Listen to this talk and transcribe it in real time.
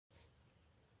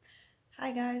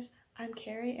Hi guys, I'm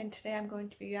Carrie and today I'm going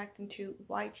to be reacting to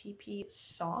YTP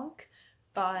Sonk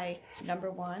by Number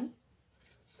One.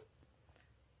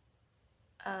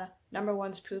 Number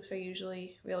One's poops are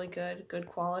usually really good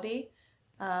quality.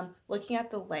 Looking at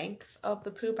the length of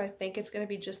the poop, I think it's going to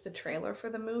be just the trailer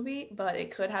for the movie, but it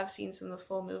could have scenes from the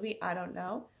full movie. I don't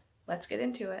know. Let's get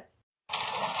into it.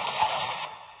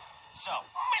 So,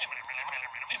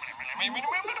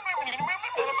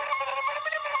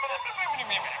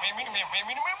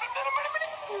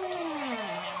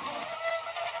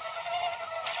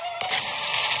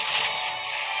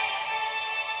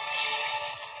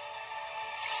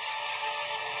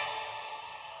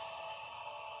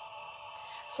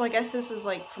 So I guess this is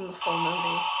like from the full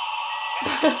movie.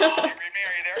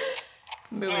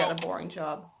 Movie had a boring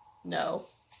job. No,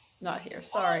 not here.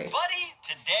 Sorry. oh, buddy,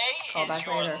 today Call is back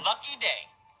your later. lucky day.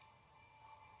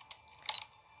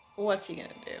 What's he gonna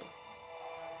do?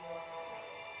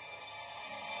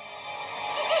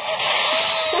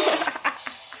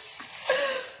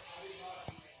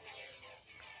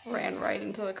 Ran right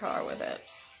into the car with it.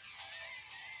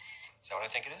 Is that what I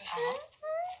think it is? Okay.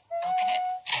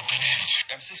 San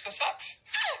Francisco sucks.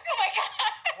 Oh my god!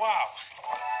 Wow.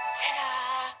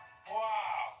 Ta-da!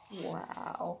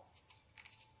 Wow.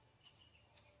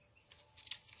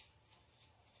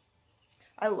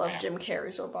 I love Jim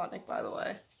Carrey's Robotnik, by the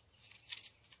way.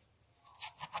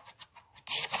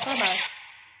 Bye-bye.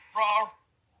 Raw.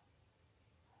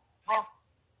 Raw.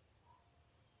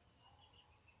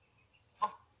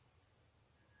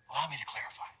 Allow me to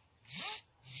clarify.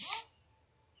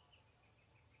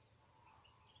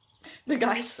 The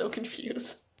guy's so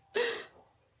confused.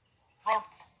 Raw.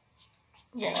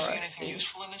 Do you Laura, see anything Steve.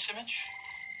 useful in this image?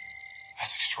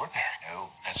 That's extraordinary. No.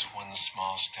 That's one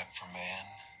small step for man,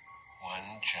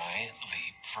 one giant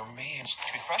leap for man.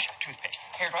 Toothbrush, toothpaste,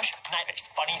 hairbrush, knife paste,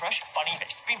 bunny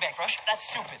paste, beanbag brush, that's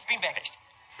stupid, beanbag paste.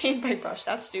 Beanbag brush,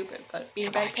 that's stupid, but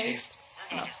Goodbye, beanbag paste?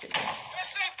 Not stupid.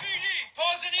 SFPD,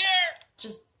 paws in the air!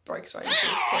 Just breaks right into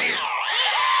his cave.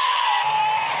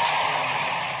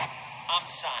 I'm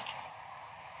Sonk.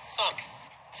 Sonk.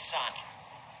 Sonk.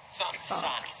 Sonk.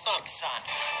 Sonk. Sonk. Sonk.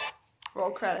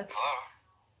 Roll credits. Hello?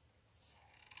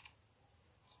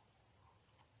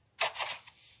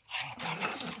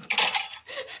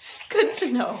 Good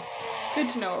to know. Good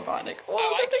to know, Robotnik. Oh,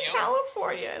 I like look at you.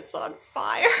 California. It's on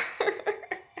fire.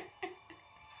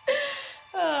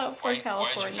 Oh, poor Why is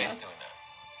California. your face doing that?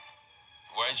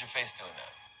 Why is your face doing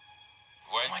that?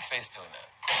 Why is my face doing that?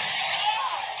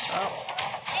 Oh.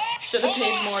 Should have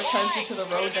paid more attention to the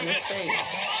road than his face.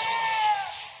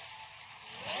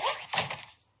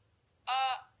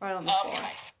 Right on the floor.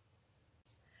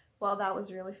 Well, that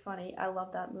was really funny. I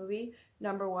love that movie.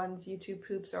 Number One's YouTube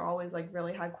poops are always like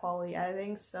really high quality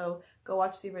editing, so go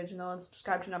watch the original and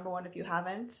subscribe to Number One if you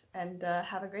haven't, and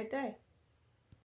have a great day.